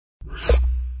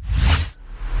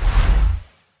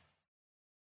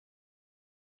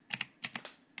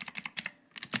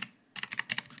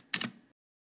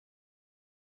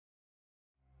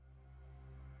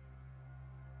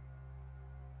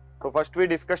So first we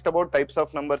discussed about types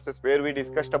of numbers, where we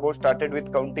discussed about started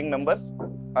with counting numbers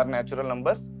or natural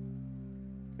numbers,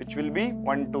 which will be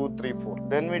 1, 2, 3, 4.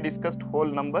 Then we discussed whole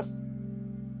numbers.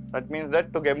 That means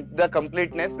that to get the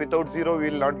completeness, without 0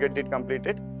 we will not get it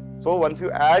completed. So once you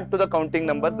add to the counting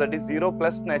numbers, that is 0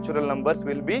 plus natural numbers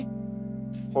will be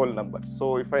whole numbers.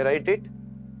 So if I write it,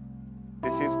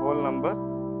 this is whole number,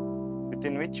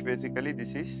 within which basically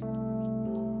this is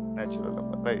natural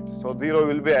number, right? So 0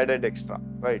 will be added extra,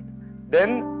 right?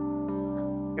 Then,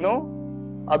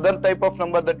 other type of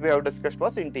number that we have discussed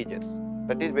was integers.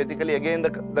 That is basically again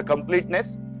the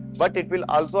completeness, but it will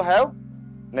also have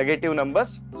negative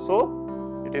numbers.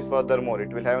 So it is furthermore,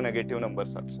 it will have negative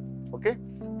numbers also. Okay,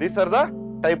 these are the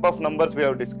type of numbers we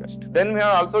have discussed. Then we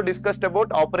have also discussed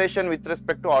about operation with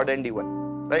respect to odd and even,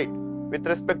 right? With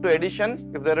respect to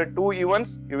addition, if there are 2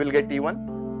 evens, you will get even.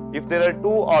 If there are 2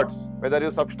 odds, whether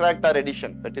you subtract or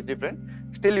addition, that is different,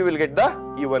 still you will get the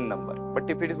even number. But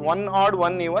if it is 1 odd,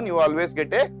 1 even, you always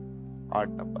get a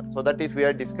odd number. So that is we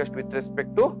have discussed with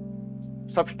respect to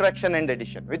subtraction and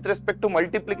addition. With respect to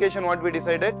multiplication, what we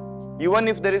decided, even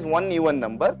if there is 1 even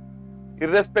number,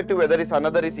 irrespective whether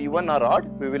another is even or odd,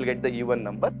 we will get the even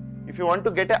number. If you want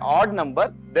to get an odd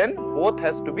number, then both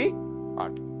has to be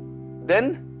odd.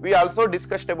 Then we also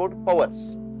discussed about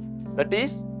powers. That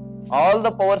is, all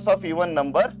the powers of even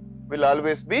number will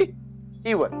always be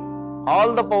even.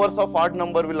 All the powers of odd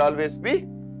number will always be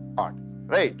odd,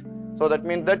 right? So that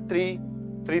means that 3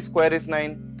 square is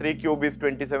 9, 3 cube is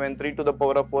 27, 3 to the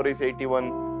power of 4 is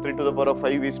 81, 3 to the power of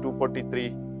 5 is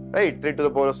 243, right? 3 to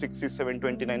the power of 6 is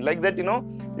 729. Like that,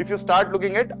 if you start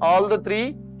looking at all the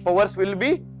 3 powers will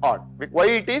be odd. Why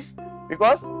it is?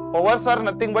 Because powers are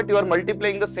nothing but you are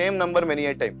multiplying the same number many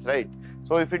a times, right?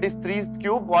 So if it is 3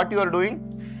 cube, what you are doing?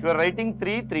 You are writing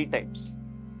 3 times,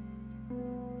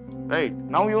 right?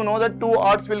 Now you know that 2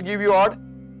 odds will give you odd.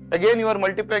 Again you are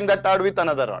multiplying that odd with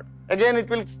another odd. Again it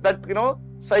will,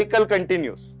 cycle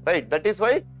continues, right? That is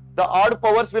why the odd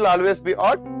powers will always be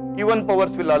odd, even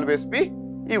powers will always be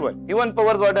even. Even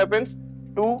powers, what happens?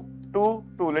 2, 2,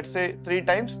 2, let's say 3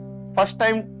 times. First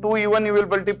time 2 even you will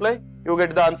multiply, you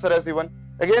get the answer as even.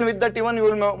 Again with that even you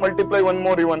will multiply one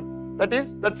more even. That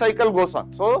is, that cycle goes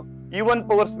on. So even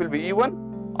powers will be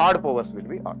even, odd powers will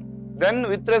be odd. Then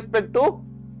with respect to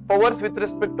powers, with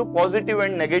respect to positive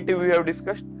and negative we have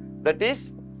discussed. That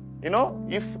is,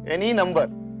 if any number,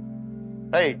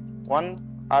 right,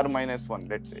 1 or minus 1,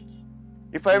 let's say,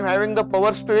 if I am having the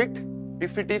powers to it,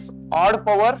 if it is odd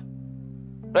power,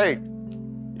 right,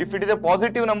 if it is a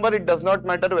positive number, it does not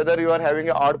matter whether you are having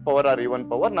an odd power or even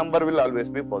power, number will always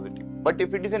be positive. But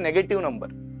if it is a negative number,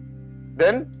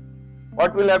 then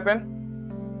what will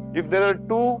happen? If there are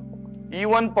 2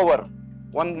 even power,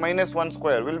 1 minus 1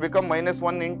 square will become minus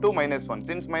 1 into minus 1.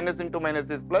 Since minus into minus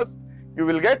is plus, you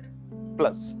will get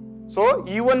plus. So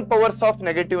even powers of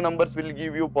negative numbers will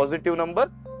give you positive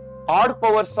number, odd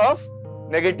powers of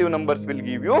negative numbers will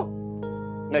give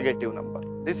you negative number.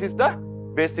 This is the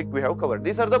basic we have covered.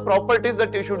 These are the properties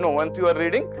that you should know. Once you are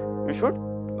reading, you should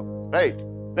know, right?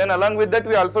 Then along with that,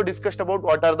 we also discussed about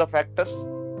what are the factors,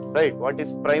 right? What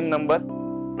is prime number?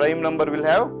 Prime number will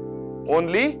have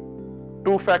only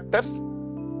 2 factors.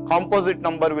 Composite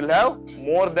number will have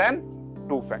more than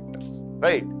 2 factors,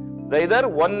 right? Either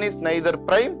one is neither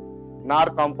prime nor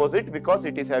composite because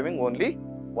it is having only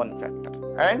 1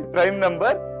 factor. And prime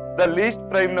number, the least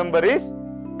prime number is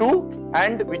 2,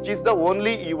 and which is the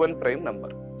only even prime number.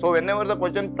 So whenever the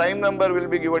question prime number will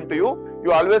be given to you,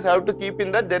 you always have to keep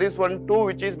in that there is 1, 2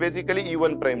 which is basically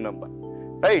even prime number,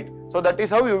 right? So that is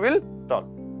how you will talk,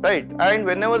 right? And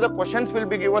whenever the questions will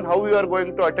be given, how you are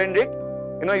going to attend it,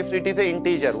 if it is an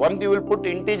integer, once you will put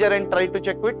integer and try to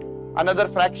check it, another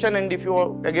fraction, and if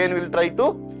you again will try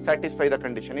to satisfy the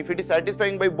condition. If it is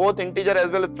satisfying by both integer as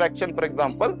well as fraction, for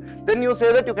example, then you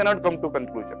say that you cannot come to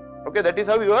conclusion. Okay, that is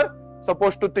how you are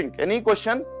supposed to think. Any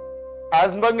question,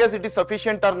 as long as it is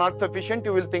sufficient or not sufficient,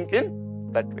 you will think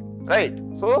in that way, right?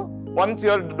 So once you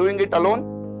are doing it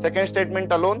alone, second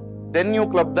statement alone, then you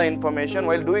club the information.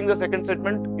 While doing the second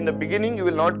statement, in the beginning you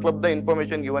will not club the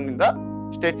information given in the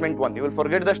statement 1. You will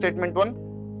forget the statement 1,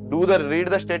 read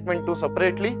the statement 2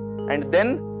 separately, and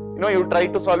then you try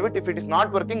to solve it. If it is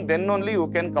not working, then only you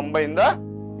can combine the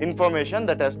information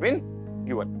that has been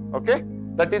given. Okay,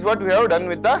 that is what we have done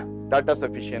with the data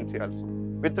sufficiency also.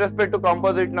 With respect to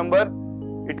composite number,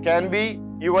 it can be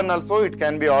even also, it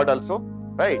can be odd also,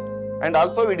 right? And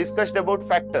also we discussed about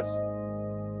factors.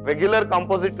 Regular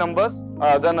composite numbers,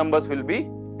 other numbers will be,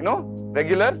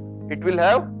 regular, it will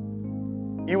have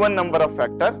even number of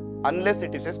factor unless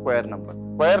it is a square number.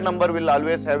 Square number will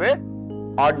always have a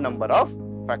odd number of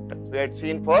factors. We had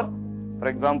seen for For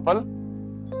example,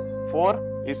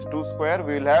 4 is 2 square,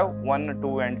 we will have 1,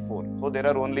 2 and 4. So there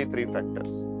are only 3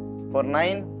 factors. For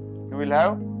 9, you will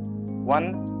have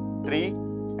 1, 3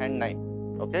 and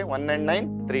 9. Okay, 1 and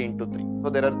 9, 3 into 3.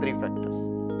 So there are 3 factors.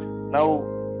 Now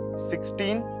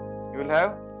 16, you will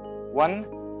have 1,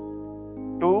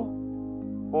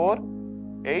 2, 4,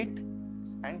 8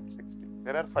 and 16.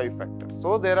 There are 5 factors.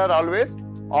 So there are always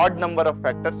odd number of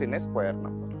factors in a square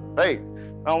number, right?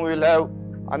 Now we will have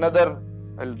another,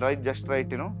 I'll just write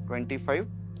 25,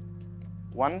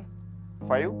 1,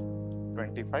 5,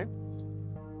 25,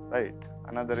 right?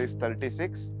 Another is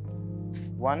 36,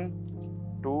 1,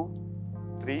 2,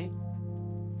 3,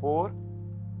 4,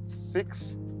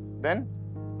 6, then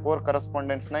 4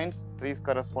 correspondence 9s, 3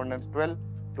 correspondence 12,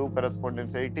 2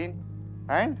 correspondence 18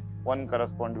 and 1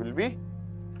 correspond will be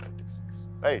 36,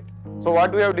 right? So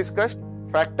what we have discussed,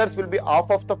 factors will be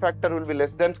half of the factor will be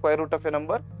less than square root of a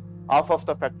number, half of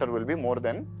the factor will be more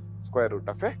than square root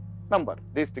of a number,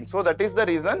 these things. So that is the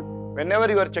reason whenever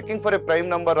you are checking for a prime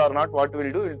number or not, what we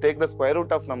will do, we will take the square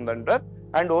root of number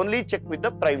and only check with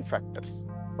the prime factors.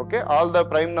 Okay, all the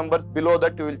prime numbers below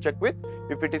that you will check with.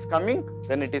 If it is coming,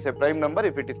 then it is a prime number.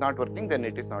 If it is not working, then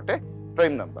it is not a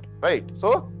prime number, right?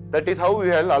 So that is how we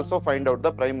will also find out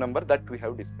the prime number that we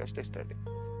have discussed yesterday,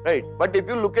 right? But if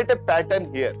you look at a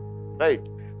pattern here, right?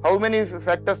 How many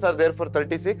factors are there for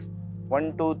 36?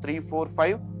 1, 2, 3, 4,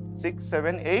 5, 6,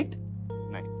 7, 8,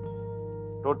 9.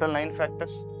 Total 9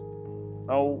 factors.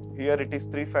 Now here it is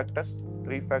 3 factors,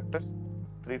 3 factors,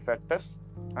 3 factors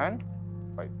and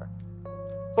 5 factors.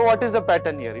 So what is the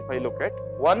pattern here? If I look at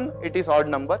 1, it is odd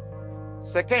number.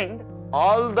 Second,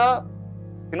 all the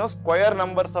square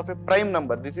numbers of a prime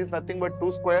number. This is nothing but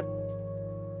 2 square.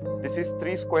 This is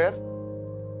 3 square.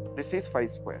 This is 5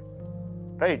 square.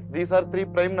 Right? These are 3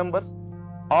 prime numbers.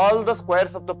 All the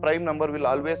squares of the prime number will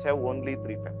always have only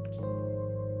 3 factors.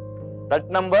 That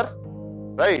number,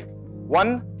 right?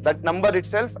 1, that number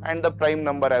itself and the prime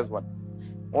number as 1.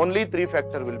 Only 3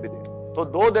 factor will be there. So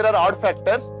though there are odd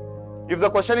factors, if the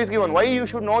question is given, why you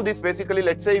should know this basically,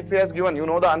 let's say if he has given,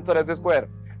 the answer as a square,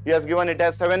 he has given it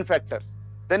as 7 factors,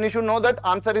 then you should know that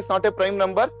answer is not a prime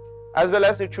number as well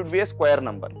as it should be a square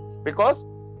number, because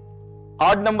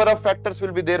odd number of factors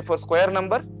will be there for square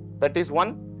number, that is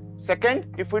 1.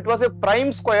 Second, if it was a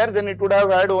prime square, then it would have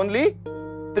had only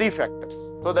 3 factors.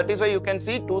 So that is why you can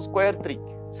see 2 square, 3.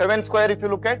 7 square if you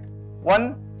look at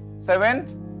 1,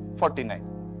 7, 49.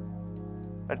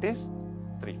 That is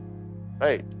 3,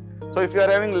 right? So if you are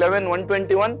having 11,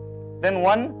 121, then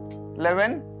 1,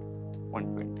 11,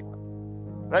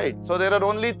 121, right? So there are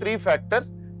only 3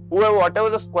 factors. Whatever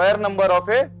the square number of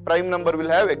a prime number will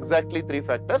have exactly 3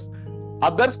 factors.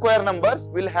 Other square numbers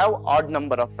will have odd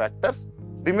number of factors.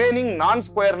 Remaining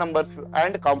non-square numbers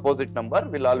and composite number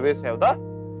will always have the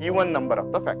even number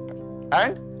of the factor.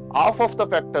 And half of the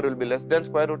factor will be less than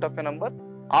square root of a number.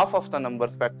 Half of the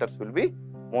numbers factors will be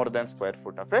more than square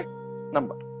root of a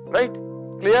number, right?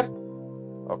 Clear?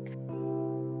 Okay.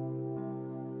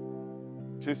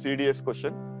 This is CDS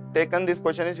question. Taken this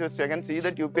question is, you can see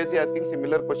that UPSC asking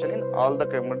similar question in all the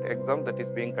government exams that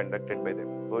is being conducted by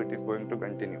them. So it is going to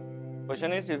continue.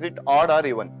 Question is it odd or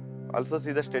even? Also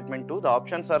see the statement 2. The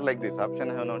options are like this. Option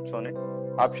I have not shown it.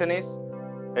 Option is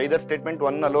either statement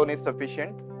 1 alone is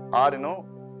sufficient, or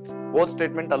both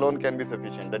statement alone can be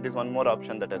sufficient. That is one more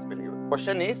option that has been given.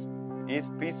 Question is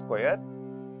P square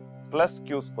plus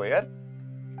Q square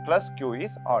plus Q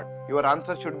is odd? Your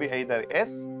answer should be either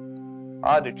yes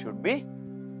or it should be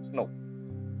no.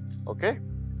 Okay?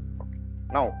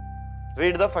 Now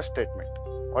read the first statement.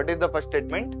 What is the first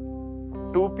statement?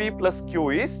 2P plus Q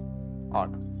is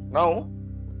odd. Now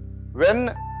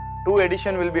when 2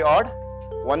 addition will be odd,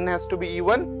 1 has to be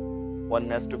even, 1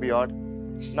 has to be odd.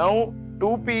 Now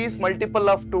 2P is multiple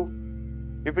of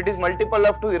 2. If it is multiple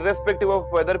of 2, irrespective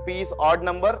of whether P is odd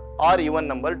number or even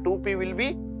number, 2P will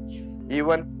be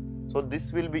even. So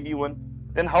this will be even.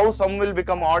 Then how sum will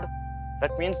become odd?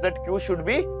 That means that Q should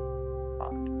be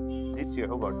odd. This you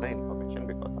have got the information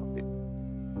because of this.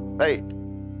 Right?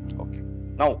 Okay.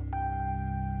 Now,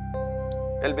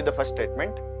 will be the first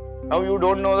statement. Now you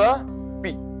don't know the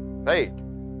P. Right?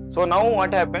 So now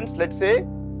what happens? Let's say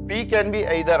P can be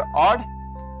either odd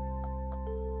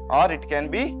or it can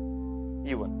be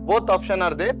even. Both options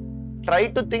are there. Try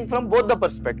to think from both the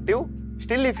perspective.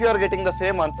 Still, if you are getting the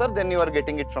same answer, then you are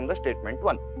getting it from the statement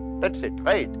 1. That's it,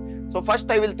 right? So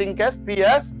first I will think as P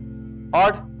as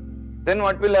odd. Then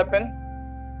what will happen?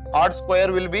 Odd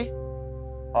square will be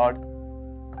odd.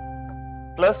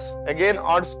 Plus again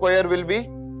odd square will be,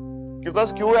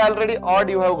 because Q already odd,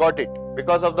 you have got it.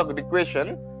 Because of the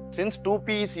equation, since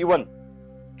 2P is even,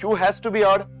 Q has to be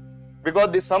odd.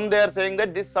 because this sum they are saying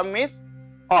that this sum is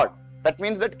odd. That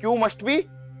means that Q must be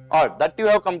odd. That you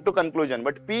have come to conclusion.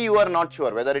 But P you are not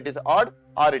sure whether it is odd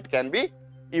or it can be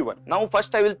even. Now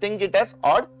first I will think it as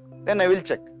odd, then I will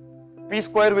check. P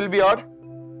square will be odd.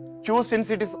 Q, since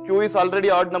Q is already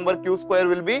odd number, Q square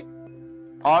will be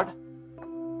odd.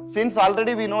 Since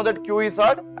already we know that Q is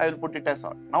odd, I will put it as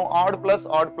odd. Now odd plus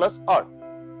odd plus odd.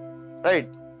 Right?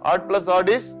 Odd plus odd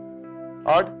is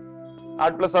odd.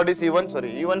 Odd plus odd is even.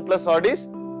 Sorry, even plus odd is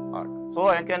odd. So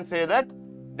I can say that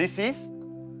this is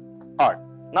odd.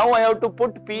 Now I have to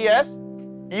put P as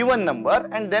even number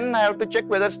and then I have to check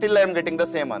whether still I am getting the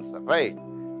same answer. Right?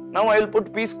 Now I will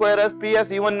put P square as P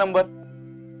as even number.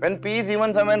 When P is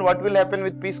even sum, what will happen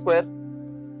with P square?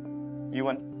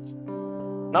 Even.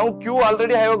 Now Q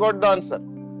already I have got the answer.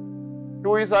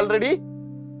 Q is already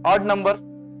odd number.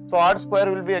 So odd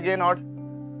square will be again odd.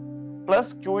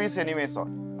 Plus Q is anyways odd.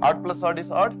 Odd plus odd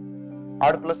is odd.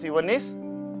 Odd plus even is.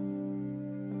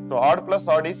 So odd plus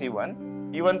odd is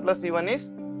even. Even plus even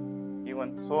is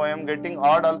even. So I am getting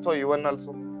odd also, even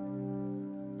also.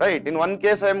 Right? In one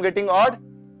case I am getting odd.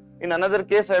 In another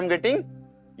case I am getting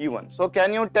even. So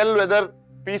can you tell whether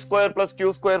P square plus Q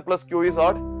is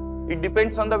odd? It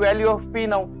depends on the value of P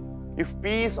now. If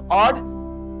P is odd,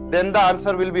 then the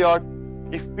answer will be odd.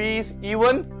 If P is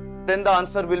even, then the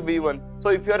answer will be even. So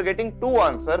if you are getting two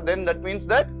answers, then that means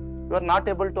that you are not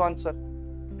able to answer.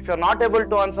 If you are not able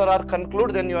to answer or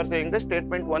conclude, then you are saying the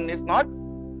statement 1 is not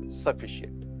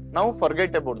sufficient. Now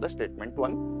forget about the statement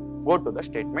 1. Go to the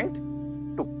statement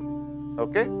 2.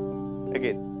 Okay.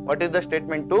 Again, what is the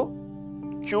statement 2?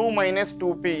 Q minus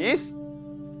 2P is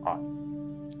odd.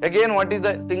 Again, what is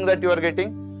the thing that you are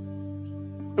getting?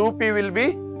 2P will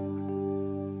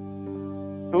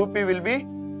be,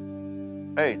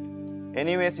 right?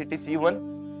 Anyways, it is even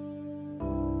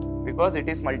because it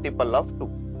is multiple of 2.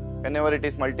 Whenever it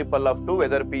is multiple of 2,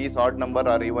 whether P is odd number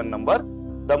or even number,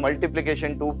 the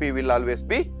multiplication 2P will always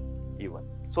be even.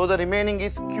 So the remaining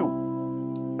is Q,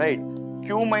 right?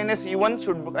 Q minus even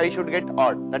I should get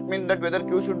odd. That means that whether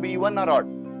Q should be even or odd.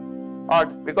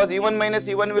 Odd, because even minus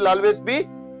even will always be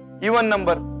even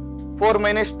number. 4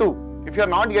 minus 2. If you are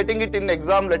not getting it in the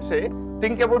exam, let's say,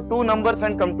 think about two numbers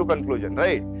and come to conclusion,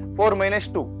 right? 4 minus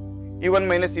 2, even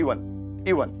minus even,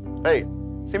 right?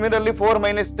 Similarly, 4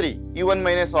 minus 3, even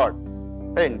minus odd,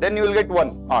 right? Then you will get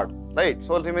 1, odd, right?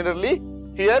 So similarly,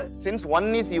 here, since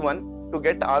 1 is even, to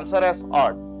get answer as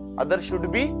odd, other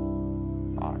should be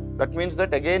odd. That means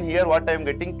that again here what I am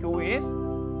getting, Q is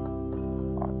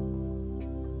odd.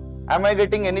 Am I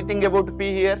getting anything about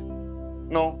P here?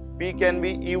 No. P can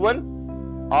be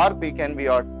even or P can be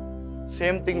odd.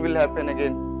 Same thing will happen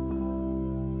again.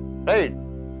 Right?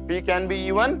 P can be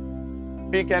even,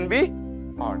 P can be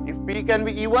odd. If P can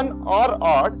be even or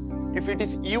odd, if it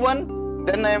is even,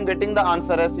 then I am getting the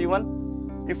answer as even.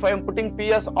 If I am putting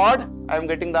P as odd, I am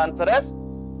getting the answer as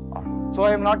odd. So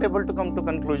I am not able to come to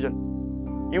conclusion.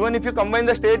 Even if you combine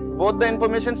the state, both the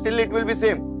information, still it will be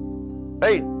same.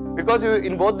 Right? Because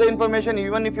in both the information,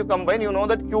 even if you combine, you know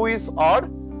that Q is odd,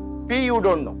 P you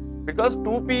don't know. Because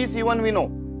 2P is even we know.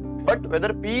 But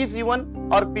whether P is even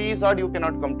or P is odd, you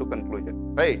cannot come to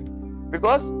conclusion. Right?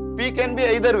 Because P can be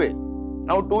either way.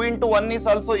 Now 2 into 1 is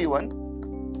also even.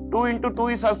 2 into 2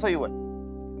 is also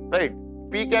even. Right?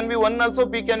 P can be 1 also,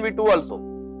 P can be 2 also.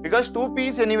 Because 2P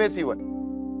is anyways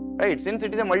even. Right? Since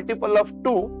it is a multiple of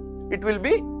 2, it will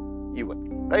be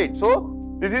even. Right? So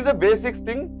this is the basic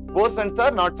thing. Both ends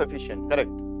are not sufficient. Correct?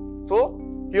 So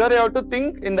here you have to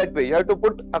think in that way. You have to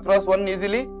put across 1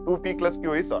 easily. 2P plus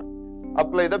Q is odd.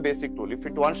 Apply the basic rule. If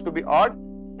it wants to be odd,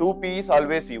 2P is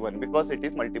always even because it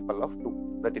is multiple of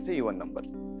 2. That is a even number.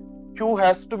 Q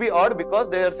has to be odd because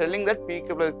they are telling that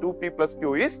 2P plus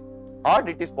Q is odd.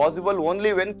 It is possible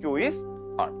only when Q is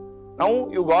odd. Now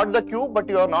you got the Q but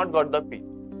you have not got the P.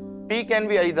 P can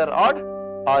be either odd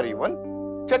or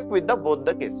even. Check with both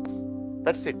the cases.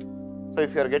 That's it. So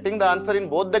if you are getting the answer in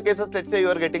both the cases, let's say you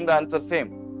are getting the answer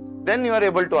same, then you are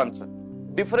able to answer.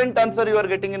 Different answer you are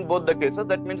getting in both the cases,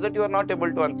 that means that you are not able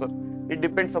to answer. It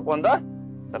depends upon the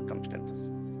circumstances.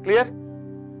 Clear?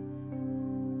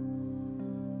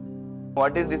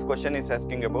 What is this question is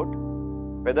asking about?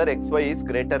 Whether xy is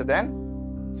greater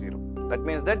than 0. That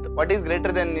means that what is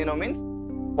greater than 0 means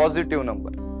positive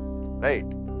number. Right?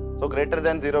 So greater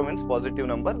than 0 means positive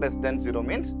number, less than 0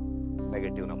 means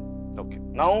negative number. Okay.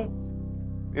 Now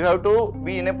you have to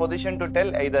be in a position to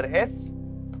tell either yes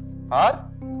or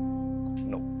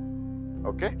no.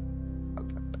 Okay.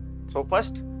 So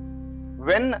first,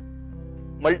 when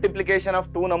multiplication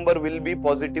of two number will be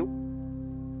positive,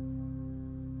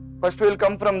 first we will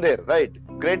come from there, right?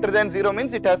 Greater than 0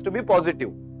 means it has to be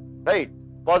positive, right?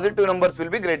 positive numbers will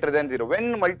be greater than 0.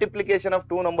 When multiplication of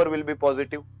two number will be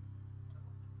positive?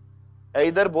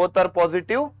 Either both are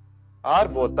positive or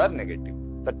both are negative.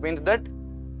 That means that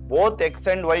both x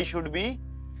and y should be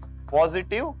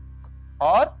positive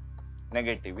or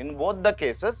negative. In both the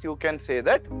cases, you can say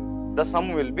that the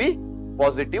sum will be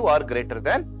positive or greater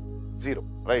than 0,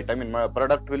 right? I mean, my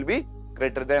product will be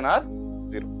greater than or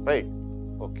 0, right?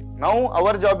 Okay. Now,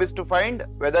 our job is to find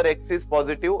whether x is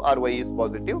positive or y is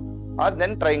positive, or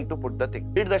then trying to put the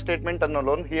thing. Read the statement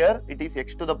alone. Here, it is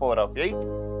x to the power of 8.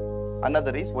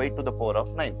 Another is y to the power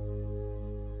of 9.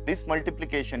 This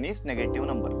multiplication is negative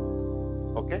number.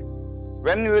 Okay.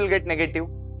 When you will get negative?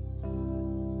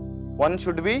 One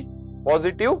should be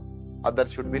positive, other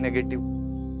should be negative.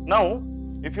 Now,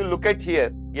 if you look at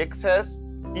here, x has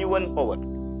even power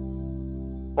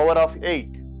of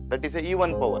 8, that is a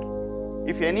even power.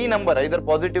 If any number, either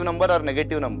positive number or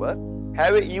negative number,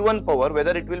 have a even power,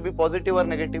 whether it will be positive or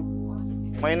negative.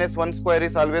 Minus 1 square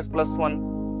is always plus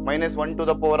 1, minus 1 to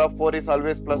the power of 4 is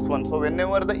always plus 1. So,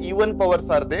 whenever the even powers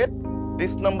are there,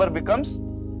 this number becomes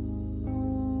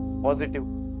positive.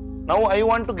 Now, I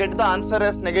want to get the answer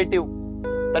as negative.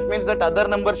 That means that other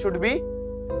number should be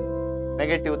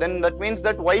negative. Then that means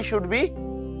that y should be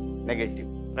negative,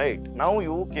 right? Now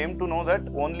you came to know that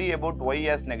only about y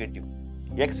as negative.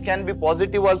 X can be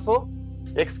positive also,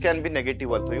 x can be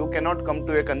negative also. You cannot come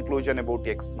to a conclusion about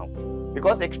x now,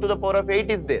 because x to the power of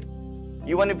 8 is there.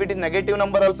 Even if it is negative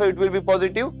number also, it will be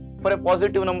positive. For a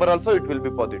positive number also, it will be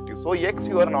positive. So x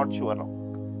you are not sure of.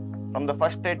 From the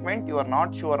first statement, you are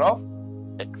not sure of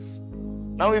x.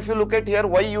 Now if you look at here,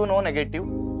 y you know negative.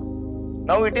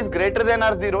 Now it is greater than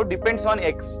or 0, depends on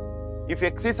x. If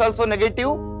x is also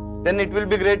negative, then it will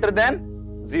be greater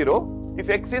than 0. If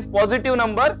x is positive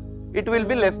number, it will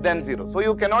be less than 0. So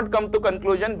you cannot come to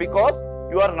conclusion because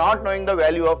you are not knowing the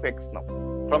value of x now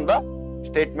from the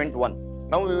statement 1.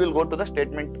 Now we will go to the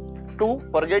statement 2,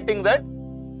 forgetting that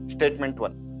statement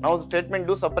 1. Now statement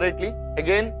 2 separately,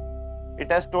 again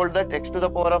it has told that x to the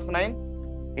power of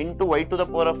 9 into y to the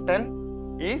power of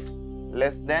 10 is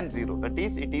less than 0, that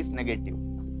is it is negative.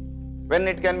 When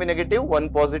it can be negative? 1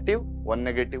 positive, 1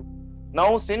 negative.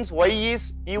 Now since y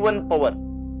is even power,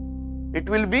 it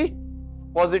will be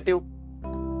positive.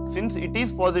 Since it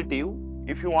is positive,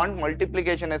 if you want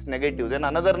multiplication as negative, then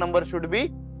another number should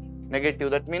be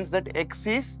negative. That means that x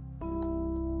is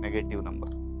negative number,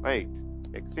 right?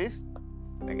 X is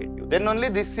negative. Then only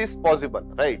this is possible,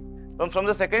 right? So from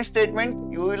the second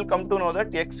statement, you will come to know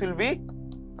that x will be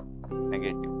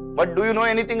negative. But do you know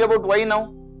anything about y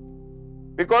now?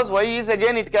 Because y is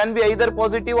again, it can be either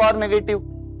positive or negative.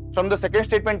 From the second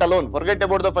statement alone, forget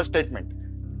about the first statement.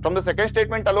 From the second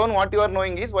statement alone, what you are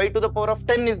knowing is y to the power of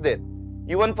 10 is there.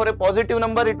 Even for a positive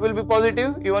number, it will be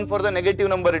positive. Even for the negative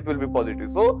number, it will be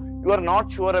positive. So, you are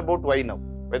not sure about y now,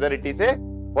 whether it is a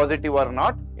positive or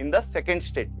not in the second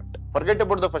statement. Forget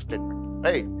about the first statement,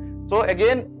 right? So,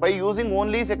 again, by using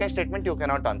only second statement, you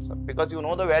cannot answer because you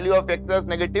know the value of x as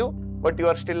negative, but you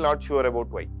are still not sure about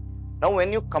y. Now,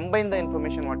 when you combine the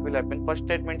information, what will happen? First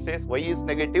statement says y is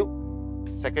negative.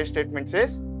 Second statement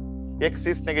says x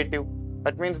is negative.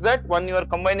 That means that one you are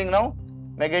combining now,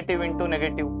 negative into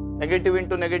negative. Negative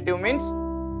into negative means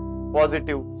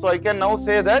positive. So I can now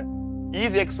say that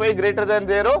is xy greater than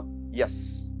 0?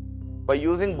 Yes. By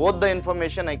using both the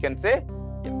information, I can say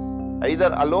yes.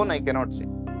 Either alone I cannot say,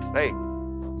 right?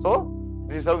 So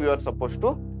this is how you are supposed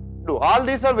to do. All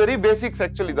these are very basics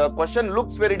actually. The question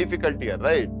looks very difficult here,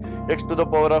 right? X to the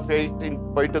power of 8 in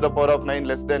y to the power of 9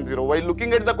 less than 0. While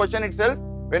looking at the question itself,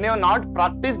 when you have not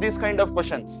practiced these kind of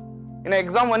questions, in an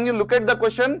exam, when you look at the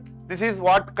question, this is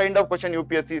what kind of question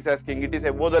UPSC is asking. It is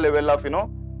above the level of,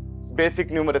 basic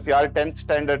numeracy or 10th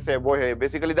standard say above.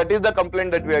 Basically, that is the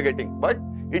complaint that we are getting. But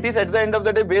it is at the end of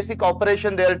the day, basic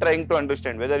operation they are trying to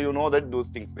understand, whether you know that those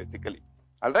things basically.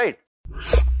 Alright.